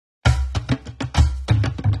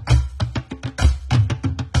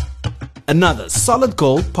another Solid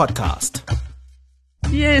Gold podcast.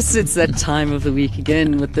 Yes, it's that time of the week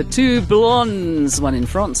again with the two blondes, one in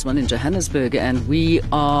France, one in Johannesburg, and we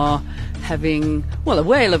are having, well, a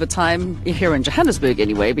whale of a time here in Johannesburg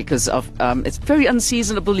anyway, because of it's very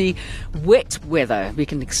unseasonably wet weather. We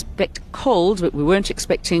can expect cold, but we weren't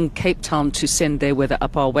expecting Cape Town to send their weather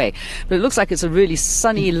up our way. But it looks like it's a really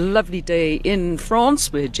sunny, lovely day in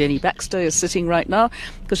France, where Jenny Baxter is sitting right now,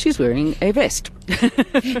 because she's wearing a vest.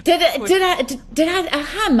 Did I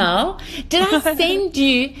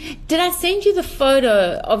send you the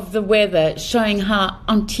photo of the weather showing how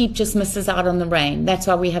Antibes just misses out on the rain? That's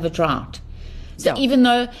why we have a drought. So even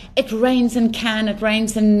though it rains in Cannes, it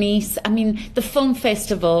rains in Nice, I mean, the film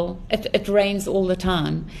festival, it rains all the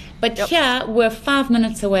time. But here, we're 5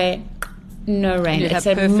 minutes away, no rain. It's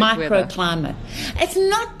a microclimate. It's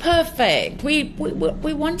not perfect. We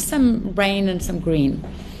want some rain and some green.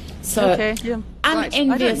 So I'm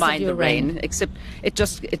envious I don't mind of your the rain, except it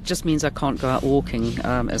just means I can't go out walking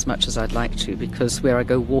as much as I'd like to, because where I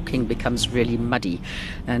go walking becomes really muddy.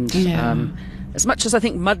 And as much as I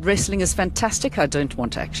think mud wrestling is fantastic, I don't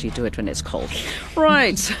want to actually do it when it's cold.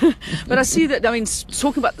 Right. But I see that,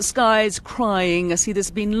 talking about the skies crying, I see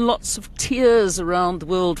there's been lots of tears around the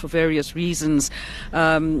world for various reasons,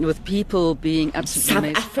 with people being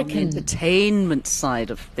absolutely amazed on the entertainment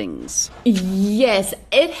side of things. Yes,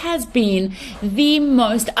 it has been the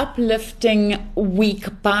most uplifting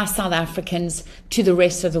week by South Africans to the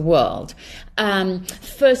rest of the world.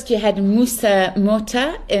 First, you had Musa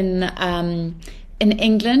Mota in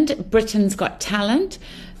England, Britain's Got Talent,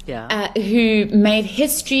 who made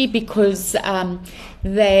history because all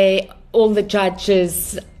the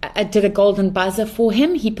judges did a golden buzzer for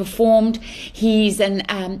him. He performed. He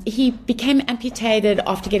became amputated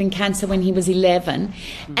after getting cancer when he was 11,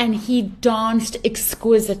 and he danced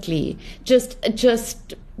exquisitely. You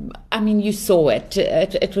saw it.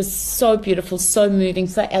 It was so beautiful, so moving,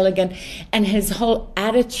 so elegant, and his whole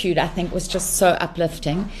attitude, I think, was just so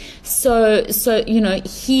uplifting. So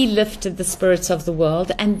he lifted the spirits of the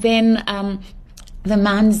world, and then the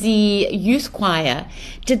Manzi Youth Choir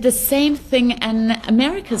did the same thing in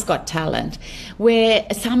America's Got Talent, where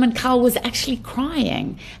Simon Cowell was actually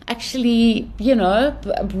crying,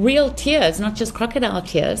 real tears, not just crocodile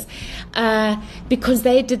tears, because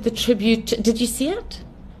they did the tribute. Did you see it?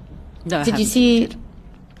 No, did you see it?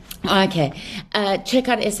 Okay, check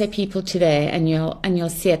out SA People today, and you'll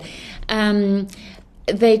see it.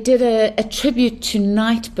 They did a tribute to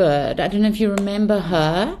Nightbird. I don't know if you remember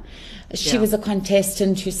her. She was a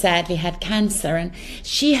contestant who sadly had cancer, and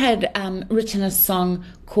she had written a song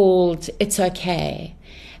called "It's Okay,"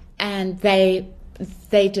 and they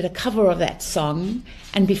did a cover of that song,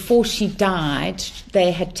 and before she died,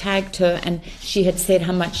 they had tagged her, and she had said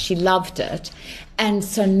how much she loved it. And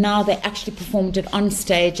so now they actually performed it on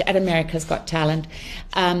stage at America's Got Talent.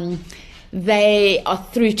 They are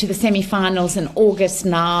through to the semi-finals in August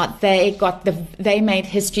now. They made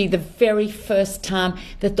history the very first time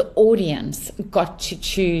that the audience got to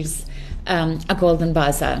choose a golden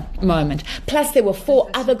buzzer moment. Plus there were 4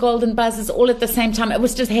 other golden buzzers all at the same time. It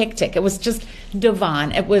was just hectic. It was just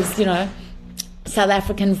divine. It was, South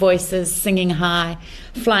African voices singing high,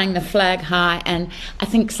 flying the flag high, and I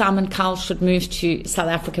think Simon Cowell should move to South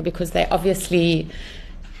Africa, because they obviously,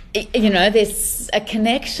 there's a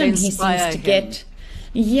connection he seems to get.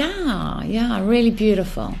 Yeah, really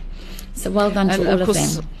beautiful. So well done to all of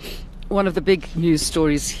them. One of the big news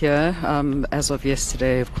stories here, as of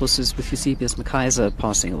yesterday, of course, is with Eusebius McKaiser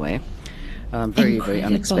passing away. Very, very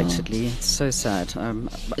unexpectedly. It's so sad.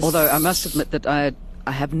 Although I must admit that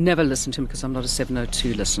I have never listened to him, because I'm not a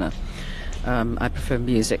 702 listener. I prefer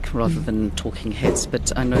music rather than talking heads,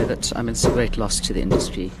 but I know that it's a great loss to the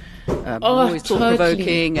industry. Always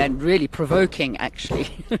thought-provoking and really provoking, actually.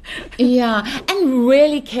 Yeah, and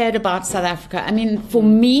really cared about South Africa. For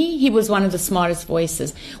me, he was one of the smartest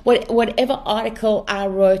voices. Whatever article I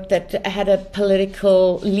wrote that had a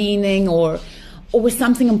political leaning or was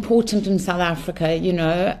something important in South Africa,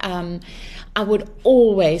 I would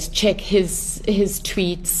always check his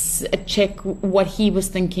tweets, check what he was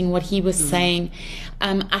thinking, what he was saying.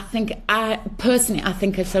 I think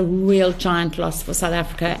it's a real giant loss for South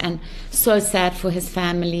Africa, and so sad for his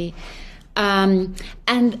family.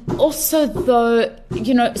 And also, though,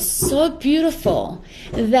 so beautiful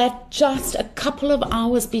that just a couple of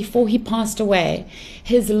hours before he passed away,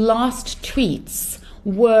 his last tweets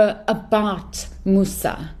were about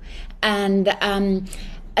Musa. And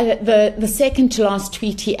the second to last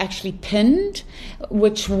tweet he actually pinned,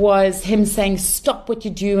 which was him saying, "Stop what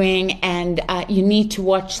you're doing, and you need to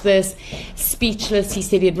watch this." Speechless, he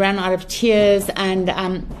said he'd ran out of tears, and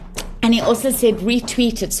And he also said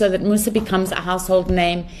retweet it so that Musa becomes a household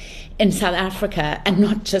name in South Africa and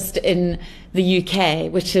not just in the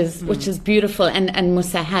UK, which is beautiful. And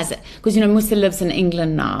Musa has it. Because, Musa lives in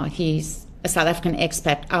England now. He's a South African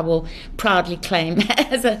expat, I will proudly claim,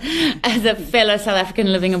 as a fellow South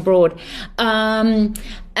African living abroad. And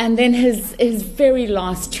then his very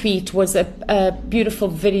last tweet was a beautiful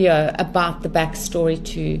video about the backstory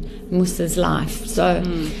to Musa's life. So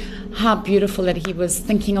how beautiful that he was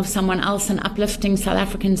thinking of someone else and uplifting South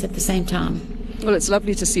Africans at the same time. Well, it's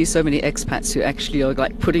lovely to see so many expats who actually are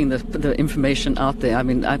like putting the information out there. I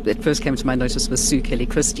mean, it first came to my notice with Sue Kelly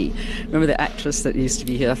Christie. Remember the actress that used to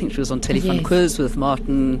be here? I think she was on Telephone Yes. Quiz with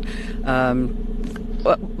Martin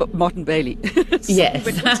Bailey. Yes.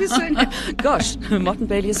 What's his surname? Gosh, Martin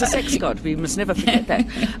Bailey is a sex god. We must never forget that.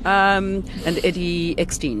 And Eddie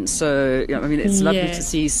Eckstein. So, it's lovely to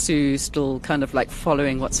see Sue still kind of like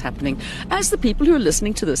following what's happening, as the people who are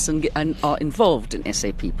listening to this and are involved in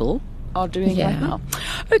SA People are doing right now.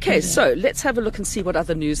 Okay, so let's have a look and see what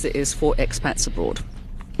other news there is for expats abroad.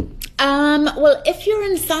 Well, if you're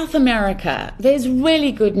in South America, there's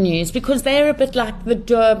really good news because they're a bit like the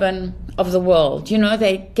Durban of the world.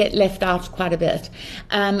 They get left out quite a bit.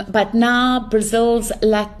 But now Brazil's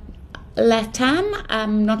LATAM,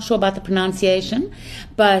 I'm not sure about the pronunciation,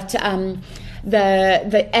 but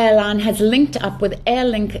the airline has linked up with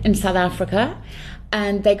Airlink in South Africa.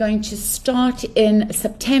 And they're going to start in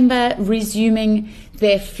September, resuming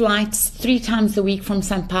their flights 3 times a week from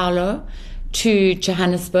Sao Paulo to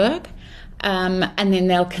Johannesburg. And then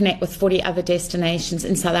they'll connect with 40 other destinations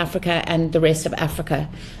in South Africa and the rest of Africa.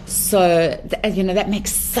 So, that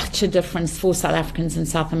makes such a difference for South Africans in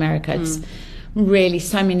South America. It's really,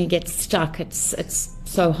 so many get stuck. It's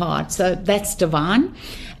so hard. So that's divine.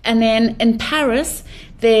 And then in Paris,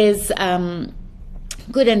 there's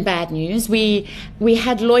good and bad news. We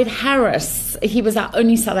had Lloyd Harris. He was our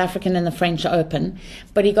only South African in the French Open,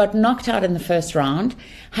 but he got knocked out in the first round.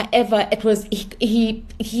 However, it was he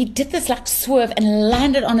did this like swerve and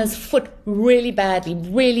landed on his foot really badly.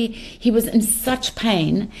 Really, he was in such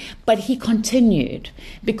pain, but he continued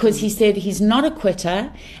because he said he's not a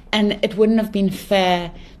quitter, and it wouldn't have been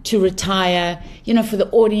fair to retire, for the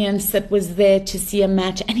audience that was there to see a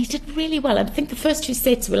match. And he did really well. I think the first 2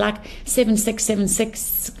 sets were like 7-6,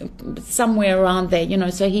 7-6, somewhere around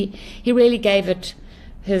there, so he really gave it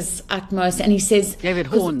his utmost. And he says... Gave it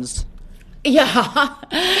horns. Yeah.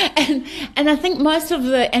 And I think most of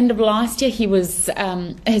the end of last year, he was,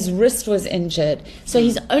 his wrist was injured. So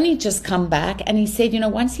he's only just come back. And he said,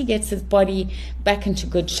 once he gets his body back into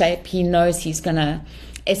good shape, he knows he's going to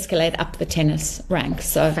escalate up the tennis ranks.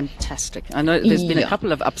 So fantastic. I know there's been a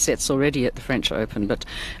couple of upsets already at the French Open, but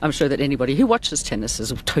I'm sure that anybody who watches tennis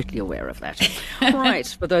is totally aware of that. Right.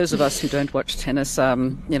 For those of us who don't watch tennis,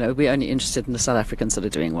 we're only interested in the South Africans that are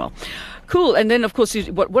doing well. Cool. And then, of course,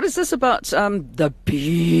 what is this about the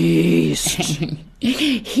Beast?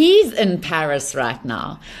 He's in Paris right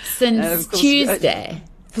now since Tuesday.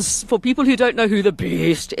 For people who don't know who the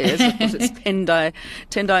Beast is, of course, it's Tendai.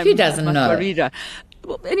 Who doesn't know?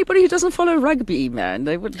 Well, anybody who doesn't follow rugby, man,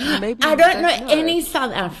 they would maybe. I don't know any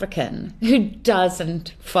South African who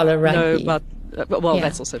doesn't follow rugby. No, but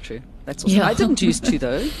that's also true. That's also. I didn't used to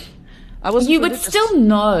though. I was. You would still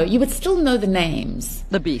know. You would still know the names.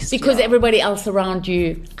 The Beast, because everybody else around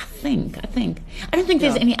you. I think. I don't think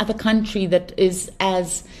there's any other country that is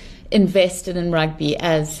as invested in rugby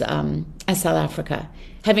as South Africa.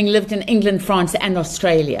 Having lived in England, France, and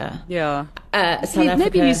Australia. Yeah. South Africa.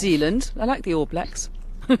 Maybe New Zealand. I like the All Blacks.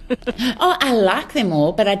 I like them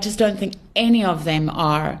all, but I just don't think any of them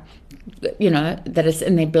are, that it's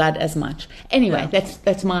in their blood as much. Anyway,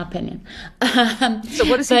 that's my opinion. So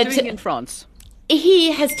what is he doing in France?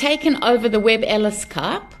 He has taken over the Webb Ellis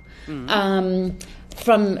Cup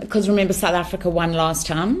because remember South Africa won last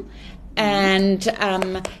time. And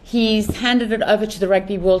he's handed it over to the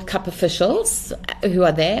Rugby World Cup officials who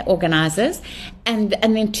are there, organisers. And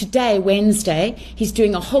then today, Wednesday, he's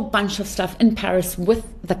doing a whole bunch of stuff in Paris with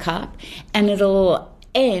the cup. And it'll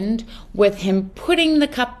end with him putting the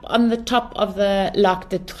cup on the top of the L'Arc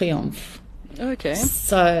de Triomphe. Okay.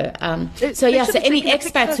 So any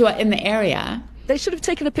expats who are in the area... They should have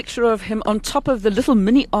taken a picture of him on top of the little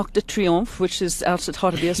mini Arc de Triomphe, which is out at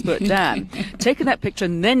Hartbeespoort Dam. Taken that picture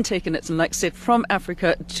and then taken it and said from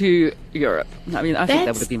Africa to Europe. I mean, I think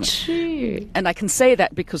that would have been true. And I can say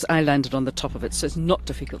that because I landed on the top of it, so it's not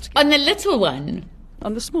difficult to get. On the little one?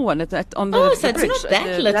 On the small one. On the so bridge, it's not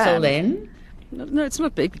that little dam. Then? No, it's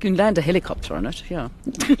not big. You can land a helicopter on it, yeah.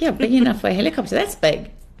 Yeah, big enough for a helicopter. That's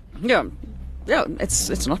big. Yeah. Yeah,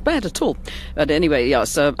 it's not bad at all. But anyway, yeah,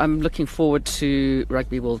 so I'm looking forward to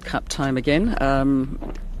Rugby World Cup time again.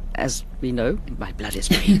 As we know, my blood is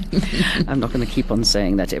green. I'm not going to keep on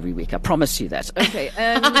saying that every week. I promise you that. Okay.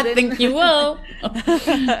 And I think you will.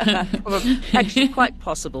 Actually, quite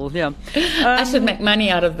possible, yeah. I should make money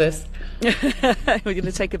out of this. We're going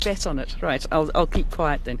to take a bet on it. Right, I'll keep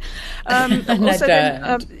quiet then. No,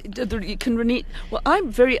 Also don't. you can well,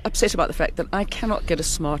 I'm very upset about the fact that I cannot get a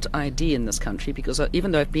smart ID in this country because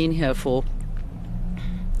even though I've been here for,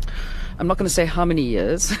 I'm not going to say how many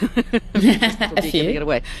years. A few. Get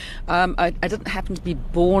away. I didn't happen to be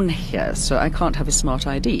born here, so I can't have a smart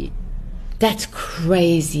ID. That's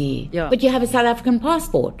crazy. Yeah. But you have a South African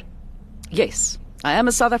passport. Yes. I am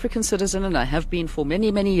a South African citizen and I have been for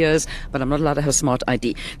many, many years, but I'm not allowed to have a smart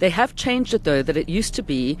ID. They have changed it though, that it used to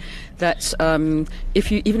be that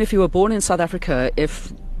even if you were born in South Africa,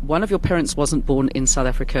 if one of your parents wasn't born in South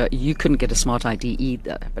Africa, you couldn't get a smart ID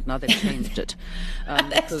either. But now they've changed it.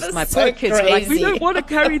 Because my poor kids were like, we don't want to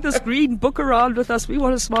carry this green book around with us. We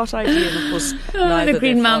want a smart ID. And of course, neither the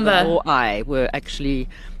green their father mamba nor I were actually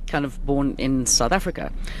kind of born in South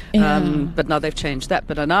Africa. But now they've changed that.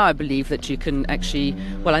 But now I believe that you can actually,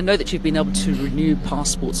 well, I know that you've been able to renew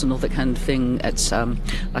passports and all that kind of thing at,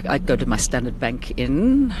 like I go to my Standard Bank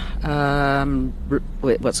in,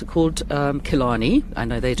 what's it called? Killarney. I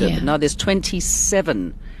know they do it. But now there's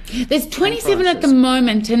 27. There's 27 at the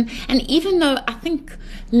moment, and even though I think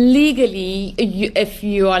legally, if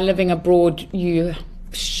you are living abroad, you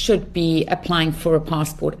should be applying for a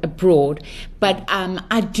passport abroad. But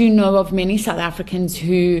I do know of many South Africans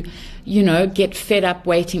who, get fed up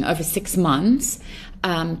waiting over 6 months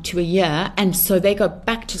to a year, and so they go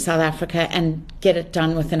back to South Africa and get it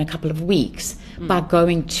done within a couple of weeks by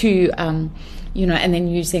going to and then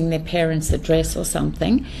using their parents' address or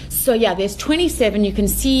something. So yeah, there's 27. You can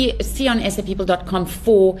see on sapeople.com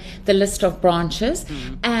for the list of branches,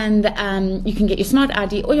 and you can get your smart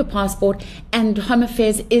ID or your passport. And Home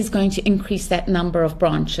Affairs is going to increase that number of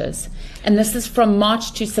branches, and this is from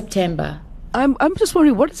March to September. I'm just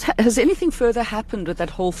wondering, has anything further happened with that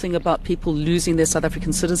whole thing about people losing their South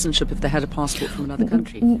African citizenship if they had a passport from another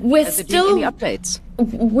country? Has there been any updates?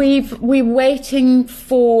 We're waiting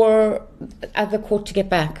for the court to get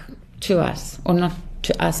back to us, or not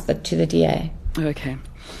to us, but to the DA. Okay.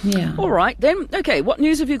 Yeah. All right then. Okay. What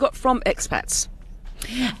news have you got from expats?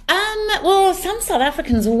 Well, some South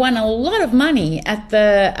Africans won a lot of money at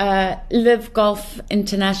the Live Golf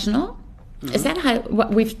International. Is that how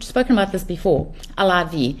we've spoken about this before?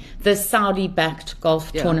 LIV, the Saudi-backed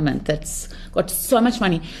golf tournament that's got so much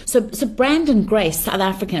money. So Brandon Grace, South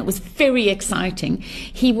African, it was very exciting.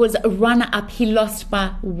 He was a runner-up. He lost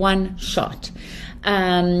by one shot.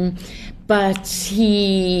 But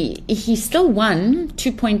he still won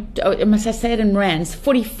must I say it in rands,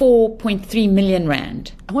 44.3 million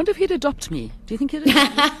rand. I wonder if he'd adopt me. Do you think he'd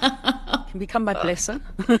can become my blesser?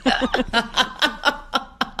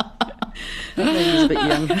 He's a bit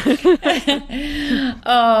young.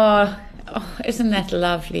 oh, isn't that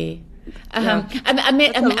lovely? I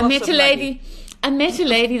met a lady. I met a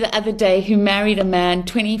lady the other day who married a man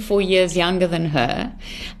 24 years younger than her,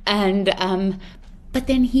 and but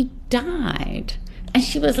then he died. And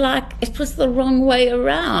she was like, it was the wrong way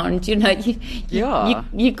around. You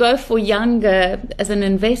go for younger as an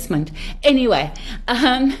investment. Anyway. As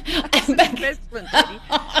an investment, lady.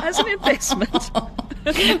 As an investment.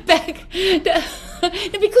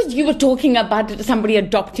 Because you were talking about somebody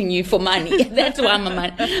adopting you for money. That's why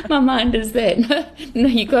my mind is there. No,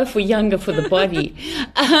 you go for younger for the body.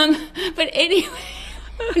 But anyway.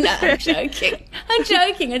 No, I'm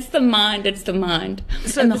joking. It's the mind.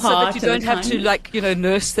 So, and the heart. So that you don't have to,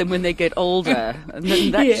 nurse them when they get older. And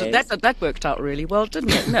then that worked out really well,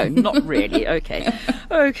 didn't it? No, not really. Okay.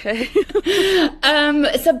 So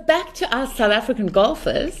back to our South African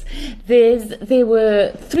golfers. There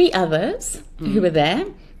were 3 others who were there,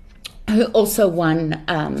 who also won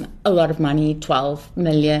a lot of money, 12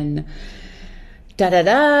 million.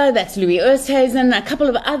 That's Louis Oosthuizen, a couple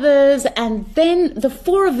of others, and then the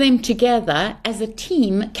 4 of them together as a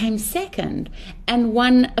team came second and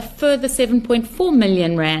won a further 7.4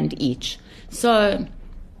 million rand each. So,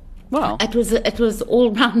 wow, it was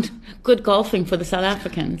all round good golfing for the South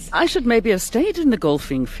Africans. I should maybe have stayed in the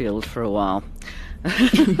golfing field for a while.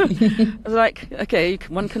 I was like, okay,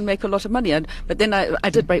 one can make a lot of money, but then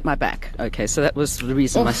I did break my back. Okay, so that was the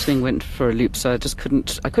reason my swing went for a loop. So I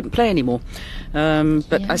couldn't play anymore.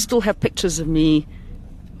 But I still have pictures of me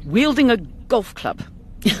wielding a golf club.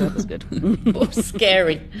 That was good. Oh,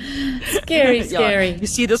 scary. Scary. Yeah. You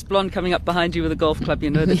see this blonde coming up behind you with a golf club, you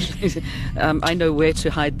know that I know where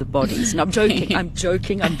to hide the bodies. No, I'm joking. I'm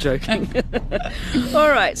joking. All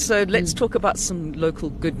right, so let's talk about some local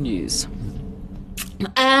good news.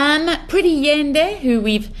 Pretty Yende, who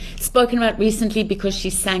we've spoken about recently because she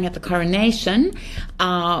sang at the coronation,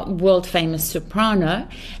 our world famous soprano,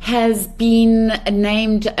 has been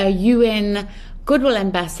named a UN Goodwill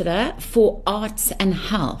Ambassador for Arts and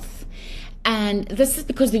Health. And this is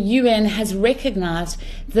because the UN has recognized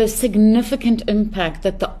the significant impact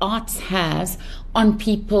that the arts has on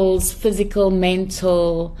people's physical,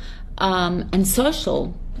 mental, and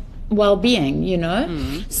social well-being, you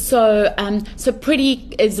know. So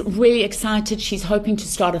Pretty is really excited. She's hoping to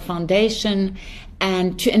start a foundation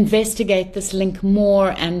and to investigate this link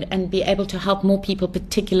more and be able to help more people,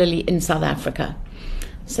 particularly in South Africa.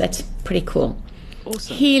 So that's pretty cool.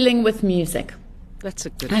 Awesome. Healing with music. That's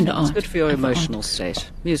a good And thing. It's art. good for your And for emotional art.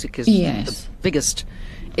 state. Music is Yes. the biggest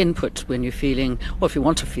input when you're feeling, or if you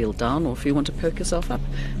want to feel down, or if you want to perk yourself up.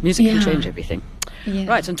 Music can Yeah. change everything. Yeah.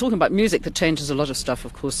 Right, and talking about music that changes a lot of stuff,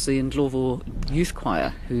 of course, the Ndlovu Youth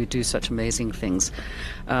Choir, who do such amazing things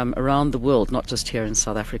around the world, not just here in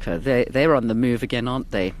South Africa. They're on the move again,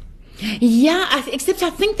 aren't they? Yeah, except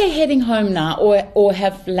I think they're heading home now, or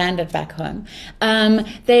have landed back home.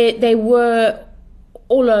 They were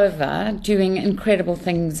all over doing incredible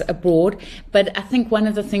things abroad, but I think one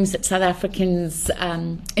of the things that South Africans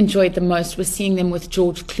enjoyed the most was seeing them with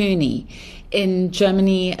George Clooney in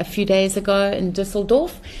Germany a few days ago in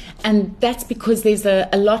Düsseldorf. And that's because there's a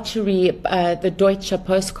lottery, the Deutsche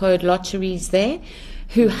Postcode Lotteries there,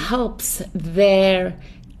 who helps their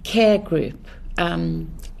care group,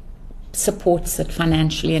 supports it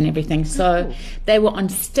financially and everything. So they were on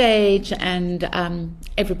stage and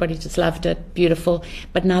everybody just loved it. Beautiful.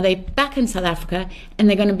 But now they're back in South Africa and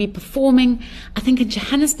they're going to be performing, I think, in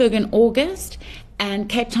Johannesburg in August and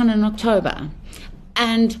Cape Town in October.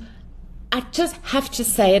 And I just have to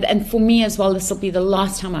say it, and for me as well, this will be the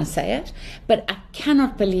last time I say it, but I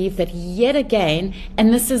cannot believe that yet again,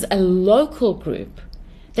 and this is a local group,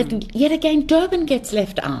 that yet again Durban gets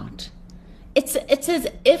left out. It's as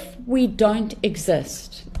if we don't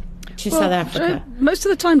exist to South Africa. Most of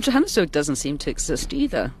the time, Johannesburg doesn't seem to exist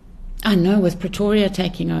either. I know, with Pretoria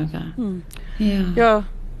taking over. Yeah. Yeah.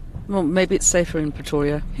 Well, maybe it's safer in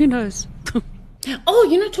Pretoria. Who knows? Oh,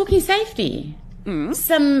 you're not talking safety.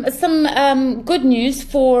 Some good news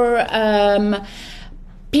for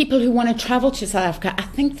people who want to travel to South Africa. I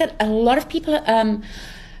think that a lot of people,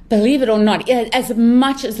 believe it or not, as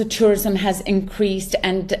much as the tourism has increased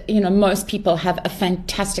and, you know, most people have a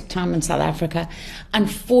fantastic time in South Africa,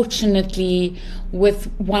 unfortunately,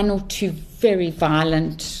 with one or two very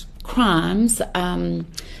violent crimes,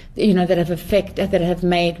 you know, that have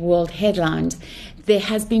made world headlines, there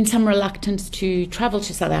has been some reluctance to travel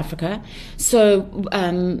to South Africa. So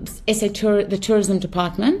the tourism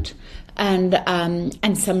department and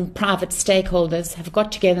some private stakeholders have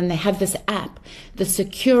got together and they have this app, the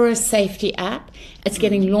Secura Safety app. It's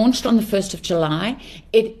getting launched on the 1st of July.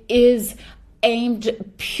 It is aimed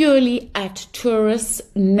purely at tourists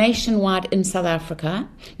nationwide in South Africa.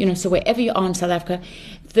 You know, so wherever you are in South Africa,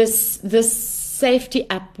 this safety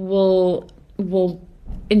app will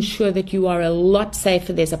ensure that you are a lot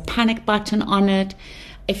safer. There's a panic button on it.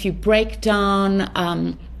 If you break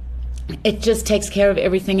down, it just takes care of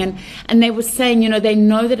everything. And they were saying, you know, they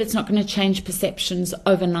know that it's not going to change perceptions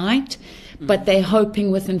overnight, but they're hoping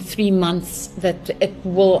within 3 months that it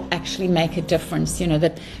will actually make a difference, you know,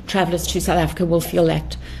 that travelers to South Africa will feel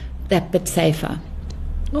that bit safer.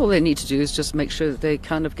 All they need to do is just make sure that they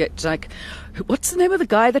kind of get, like, what's the name of the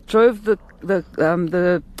guy that drove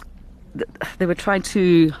they were trying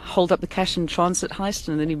to hold up the cash in transit heist,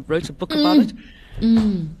 and then he wrote a book about it.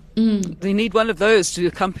 You need one of those to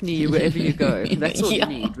accompany you wherever you go. That's all you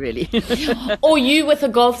need, really. Or you with a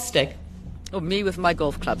golf stick. Or me with my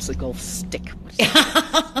golf clubs, a golf stick.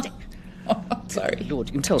 Oh, sorry. Lord,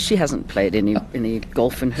 you can tell she hasn't played any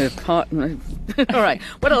golf in her part. All right,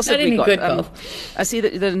 what else Not have we any got? good golf. I see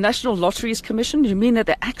that the National Lotteries Commission. Do you mean that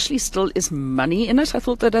there actually still is money in it? I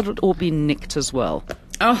thought that would all be nicked as well.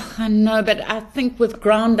 Oh, I know, but I think with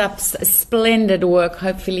Groundup's splendid work,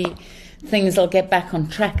 hopefully things will get back on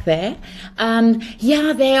track there.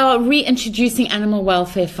 Yeah, they are reintroducing animal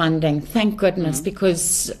welfare funding, thank goodness,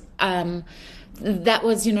 because that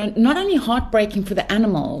was, you know, not only heartbreaking for the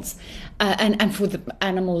animals and for the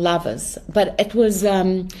animal lovers, but it was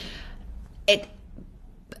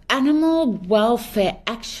animal welfare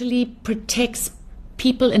actually protects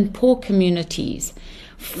people in poor communities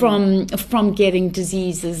from getting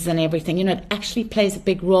diseases and everything. You know, it actually plays a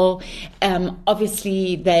big role.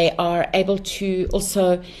 Obviously, they are able to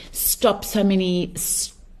also stop so many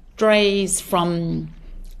strays from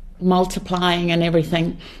multiplying and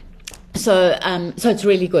everything. So it's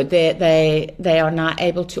really good. They are now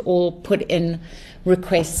able to all put in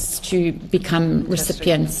requests to become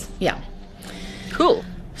recipients. Yeah. Cool.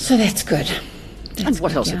 So that's good. And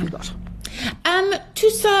what else have you got?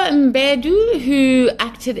 Tusa Mbedu, who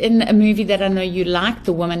acted in a movie that I know you like,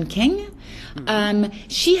 The Woman King.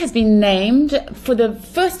 She has been named for the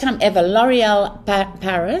first time ever. L'Oréal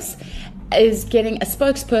Paris is getting a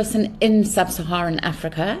spokesperson in sub-Saharan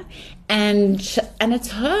Africa, and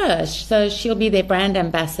it's her. So she'll be their brand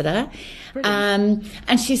ambassador. And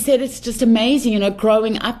she said it's just amazing. You know,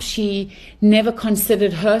 growing up, she never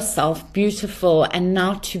considered herself beautiful, and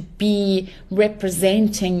now to be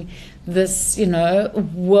representing this, you know,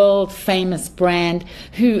 world famous brand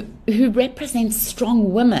who represents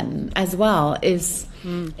strong women as well is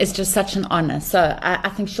just such an honor. So I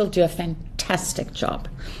think she'll do a fantastic job.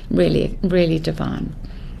 Really, really divine.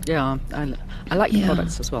 Yeah, I like the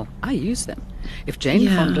products as well. I use them. If Jane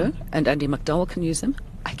Fonda and Andy McDowell can use them,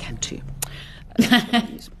 I can too.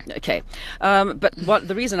 Okay, but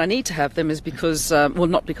the reason I need to have them is because,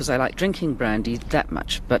 not because I like drinking brandy that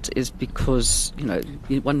much, but is because, you know,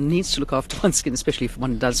 one needs to look after one's skin, especially if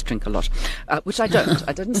one does drink a lot, which I don't.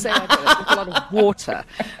 I didn't say I don't. I drink a lot of water.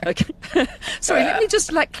 Okay. Sorry, let me just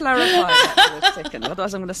clarify that for a second.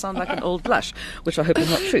 Otherwise, I'm going to sound like an old blush, which I hope is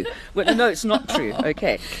not true. Well, no, it's not true.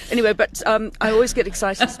 Okay. Anyway, but I always get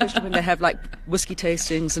excited, especially when they have whiskey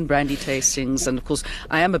tastings and brandy tastings, and of course,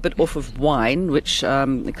 I am a bit off of wine, which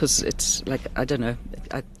because it's I don't know,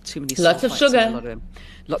 too many lots of sugar.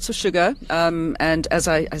 Lots of sugar, and as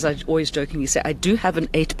I always jokingly say, I do have an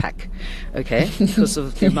 8-pack, okay, because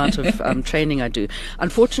of the amount of training I do.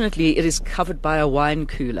 Unfortunately, it is covered by a wine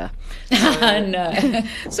cooler. So, no.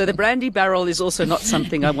 So the brandy barrel is also not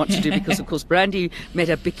something I want to do because, of course, brandy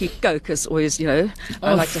Metabiki Coke is always, you know,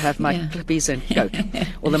 I like to have my Clippies and Coke.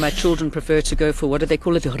 Although my children prefer to go for, what do they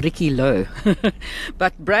call it, Ricky Low.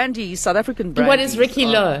 But brandy, South African brandy. What is Ricky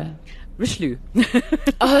Low? Richelieu. We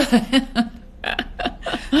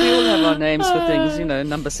all have our names for things, you know,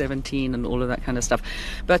 number 17 and all of that kind of stuff.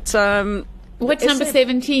 But what's number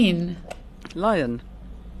 17? Lion.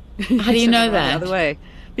 How do you know that? The other way,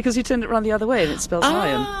 because you turned it around the other way and it spells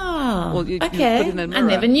lion. Oh, you okay. put it in a I mirror.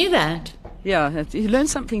 never knew that. Yeah, you learn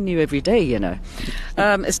something new every day, you know.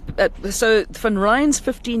 So Van Ryn's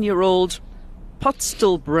 15-year-old pot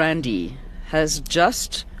still brandy has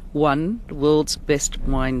just won the world's best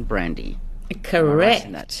wine brandy.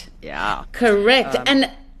 Correct. Yeah. Correct.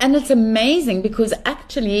 And it's amazing because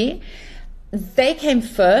actually they came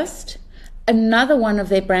first, another one of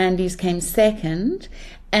their brandies came second,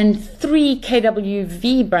 and 3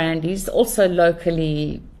 KWV brandies, also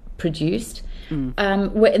locally produced,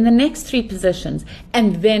 were in the next 3 positions.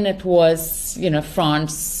 And then it was, you know,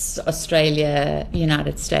 France, Australia,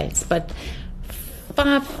 United States. But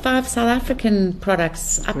five South African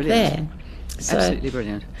products up there. So, absolutely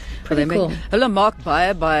brilliant. Pretty cool. Hulle maak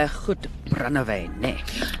baie goed brandewyn, né?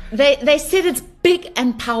 They said it's big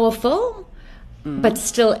and powerful, but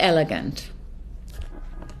still elegant.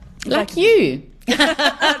 Like you. I'm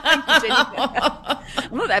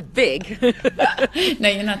not that big. No,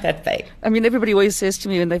 you're not that big. I mean, everybody always says to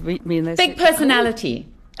me when they meet me, and they big say, personality.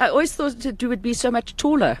 I always thought you would be so much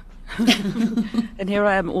taller. And here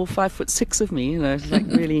I am, all 5'6" of me, you know,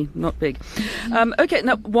 really not big. Okay,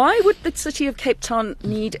 now why would the city of Cape Town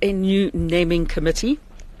need a new naming committee?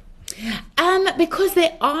 Because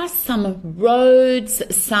there are some roads,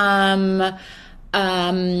 some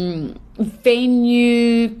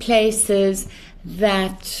venue places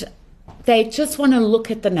that they just want to look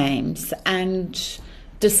at the names and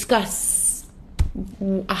discuss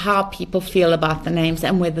how people feel about the names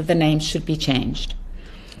and whether the names should be changed.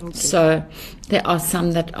 Okay. So there are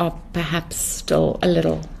some that are perhaps still a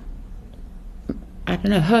little, I don't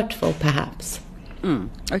know, hurtful perhaps.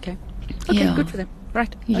 Okay, Yeah. Good for them.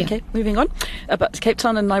 Right, Yeah. okay, moving on. But Cape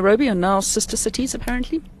Town and Nairobi are now sister cities,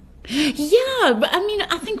 apparently. Yeah, but I mean,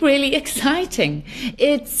 I think really exciting.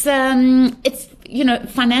 It's you know,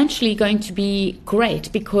 financially going to be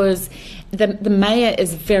great because the mayor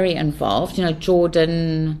is very involved. You know,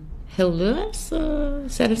 Jordan Hill Lewis,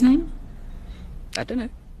 is that his name? I don't know.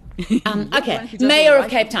 Okay, Mayor of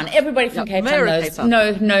Cape Town. Everybody from Cape Town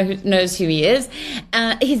knows who he is.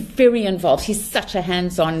 He's very involved. He's such a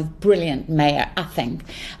hands-on, brilliant mayor, I think.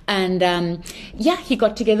 And he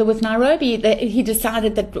got together with Nairobi. He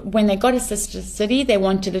decided that when they got a sister city, they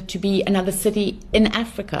wanted it to be another city in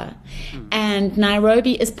Africa. And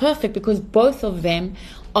Nairobi is perfect because both of them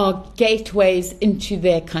are gateways into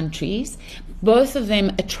their countries. Both of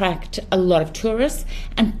them attract a lot of tourists,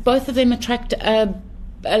 and both of them attract a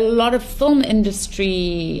lot of film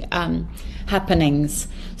industry happenings.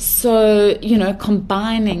 So,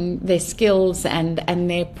 combining their skills and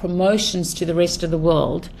their promotions to the rest of the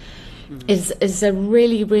world is a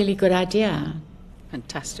really, really good idea.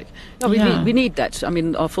 Fantastic. No, we need that. I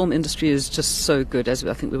mean, our film industry is just so good, as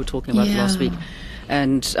I think we were talking about last week.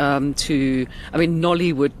 And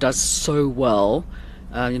Nollywood does so well.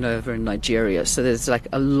 Over in Nigeria. So there's like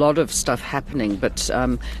a lot of stuff happening, but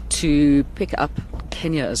to pick up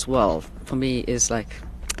Kenya as well, for me, is like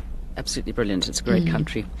absolutely brilliant. It's a great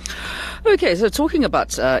country. Okay, so talking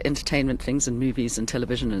about entertainment things and movies and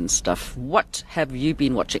television and stuff, what have you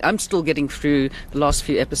been watching? I'm still getting through the last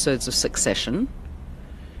few episodes of Succession,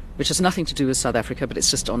 which has nothing to do with South Africa, but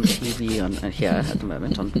it's just on TV here at the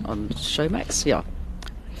moment on Showmax. Yeah.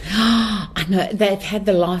 I know, they've had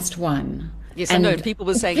the last one. Yes, I know. People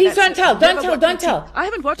were saying, please don't tell. I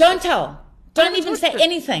haven't watched Don't it. tell. Don't even say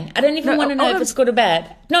anything. I don't even want to know if it's good or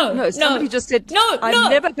bad. No, somebody just said, I'm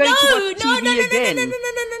never going to watch TV again.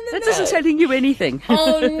 That doesn't telling you anything.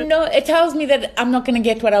 Oh, no. It tells me that I'm not going to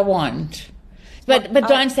get what I want. But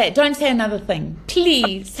don't say another thing.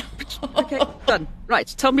 Please. Okay, done.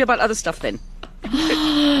 Right. Tell me about other stuff then.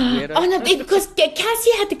 Oh no, because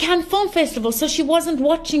Cassie had the Cannes Film Festival, so she wasn't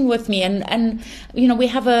watching with me, and we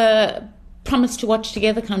have a promise to watch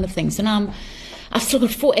together kind of thing. So now I've still got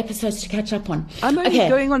 4 episodes to catch up on. I'm only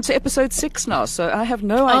going on to episode 6 now, so I have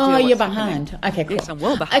no idea. Oh, you're behind. Happening. Okay, cool. Yes, I'm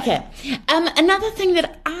well behind. Okay, another thing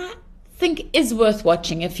that I think is worth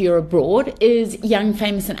watching if you're abroad is Young,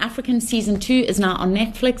 Famous and African. Season 2 is now on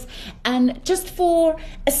Netflix, and just for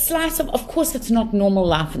a slice of course it's not normal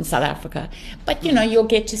life in South Africa, but you'll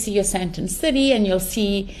get to see your Sandton City and you'll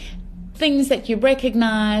see things that you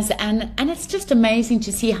recognize, and it's just amazing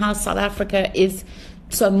to see how South Africa is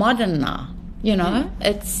so modern now.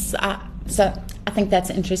 It's so I think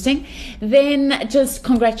that's interesting. Then just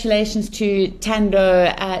congratulations to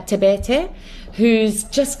Tando Tebete, who's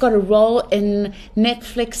just got a role in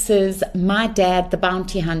Netflix's My Dad, the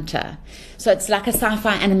Bounty Hunter. So it's like a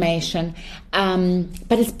sci-fi animation,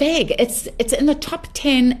 but it's big. It's in the top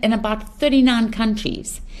 10 in about 39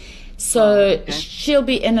 countries. So she'll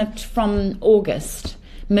be in it from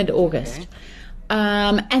mid-August. Okay.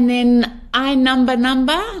 And then I Number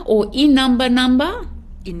or E Number.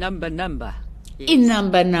 E Number. Yes. E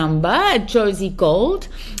Number, Josie Gold,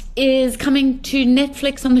 is coming to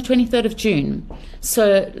Netflix on the 23rd of June.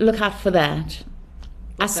 So look out for that.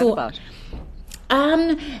 What's that about?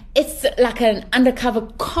 It's like an undercover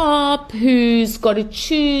cop who's got to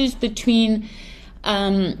choose between,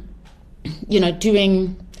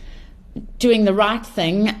 doing the right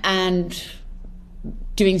thing and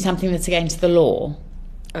doing something that's against the law,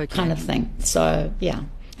 kind of thing. So, yeah.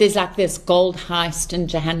 There's like this gold heist in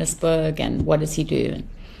Johannesburg, and what does he do?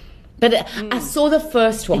 But I saw the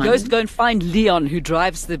first one. He goes to go and find Leon, who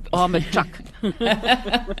drives the armored truck.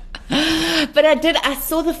 But I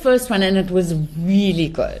saw the first one, and it was really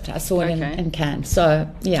good. I saw it in Cannes. So,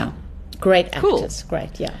 yeah, great actors. Cool.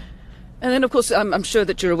 Great, yeah. And then, of course, I'm sure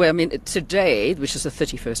that you're aware, I mean, today, which is the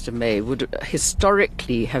 31st of May, would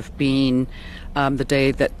historically have been the day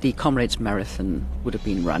that the Comrades Marathon would have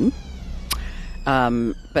been run.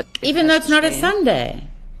 But even though it's not a Sunday.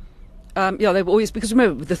 They've always, because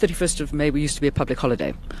remember, the 31st of May used to be a public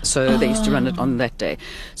holiday, so they used to run it on that day.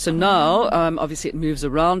 So now, obviously, it moves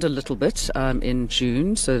around a little bit in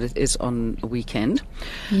June, so it is on a weekend.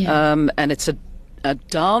 Yeah. And it's a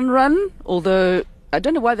down run, although I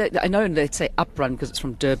don't know why I know they'd say up run because it's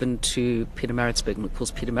from Durban to Pietermaritzburg, and of course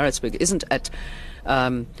Pietermaritzburg isn't at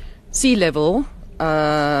sea level,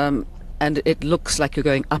 and it looks like you're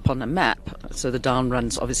going up on a map, so the down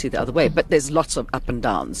run's obviously the other way, but there's lots of up and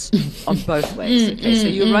downs on both ways. Okay? So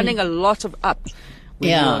you're running a lot of up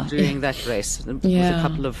when you're doing that race, with a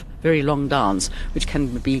couple of very long downs, which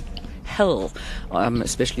can be hell,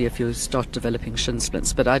 especially if you start developing shin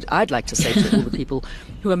splints. But I'd like to say to all the people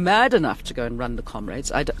who are mad enough to go and run the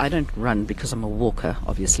Comrades, I don't run because I'm a walker,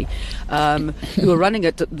 obviously, who are running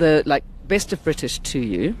it, the best of British to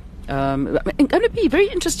you. It's going to be very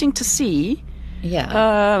interesting to see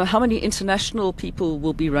how many international people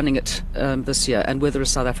will be running it this year, and whether a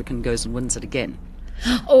South African goes and wins it again.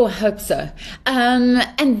 Oh, I hope so.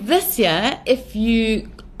 And this year, if you're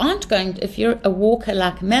a walker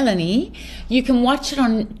like Melanie, you can watch it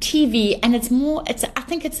on TV, and I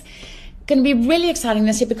think it's going to be really exciting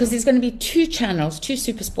this year because there's going to be two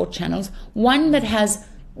SuperSport channels, one that has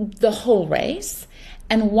the whole race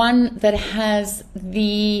and one that has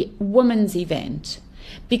the women's event.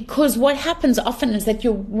 Because what happens often is that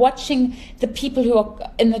you're watching the people who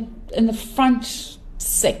are in the front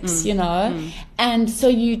six, and so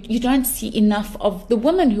you don't see enough of the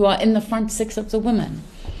women who are in the front six of the women.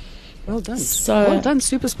 Well done. Well done,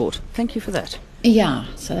 SuperSport. Thank you for that. Yeah,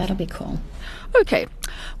 so that'll be cool. Okay.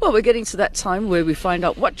 Well, we're getting to that time where we find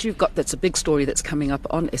out what you've got that's a big story that's coming up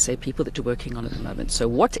on SA People that you're working on at the moment. So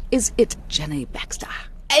what is it, Jenny Baxter?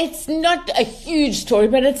 It's not a huge story,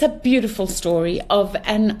 but it's a beautiful story of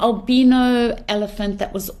an albino elephant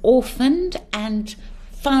that was orphaned and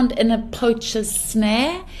found in a poacher's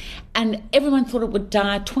snare, and everyone thought it would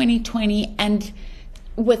die 2020, and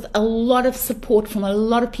with a lot of support from a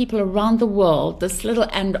lot of people around the world,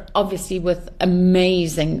 and obviously with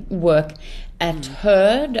amazing work at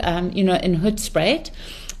Herd, in Hoedspruit.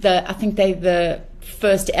 I think they're the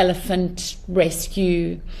first elephant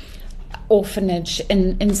rescue orphanage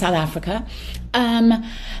in South Africa.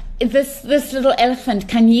 This little elephant,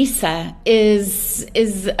 Kanyisa,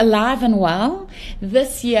 is alive and well.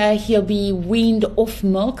 This year he'll be weaned off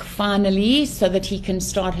milk finally so that he can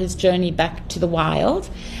start his journey back to the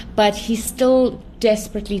wild. But he still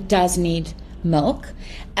desperately does need milk.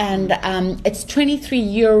 And it's 23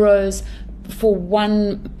 euros for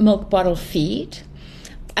one milk bottle feed.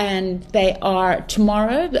 And they are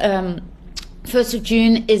tomorrow, 1st of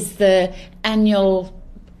June is the annual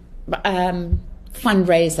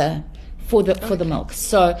fundraiser for the milk.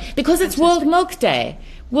 So because it's World Milk Day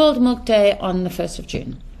on the 1st of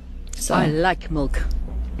June. So I like milk.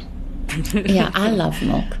 Yeah, I love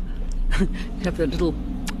milk. You have a little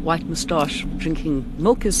white moustache drinking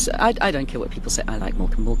milk is I don't care what people say. I like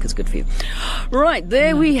milk, and milk is good for you. Right,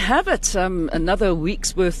 there we have it. Another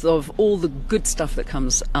week's worth of all the good stuff that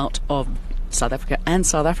comes out of South Africa and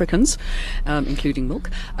South Africans, including milk,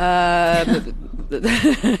 elephant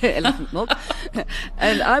milk.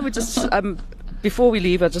 And I would just, before we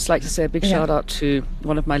leave, I'd just like to say a big shout out to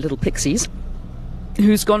one of my little pixies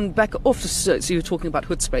who's gone back off. So you were talking about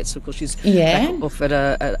Hoedspruit, so of course she's back off at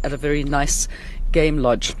a very nice game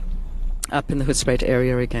lodge up in the Hoedspruit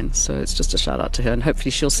area again. So it's just a shout out to her, and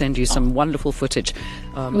hopefully she'll send you some wonderful footage.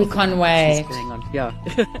 We can't wait. Going on. Yeah.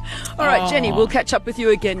 All right, Jenny, we'll catch up with you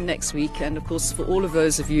again next week. And of course, for all of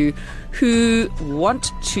those of you who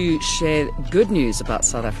want to share good news about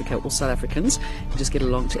South Africa or South Africans, you just get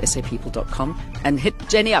along to sapeople.com and hit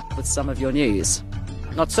Jenny up with some of your news.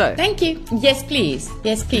 Not so? Thank you. Yes, please.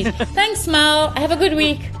 Yes, please. Thanks, Mal. Have a good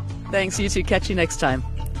week. Thanks, you too. Catch you next time.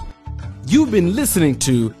 You've been listening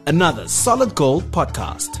to another Solid Gold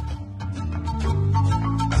podcast.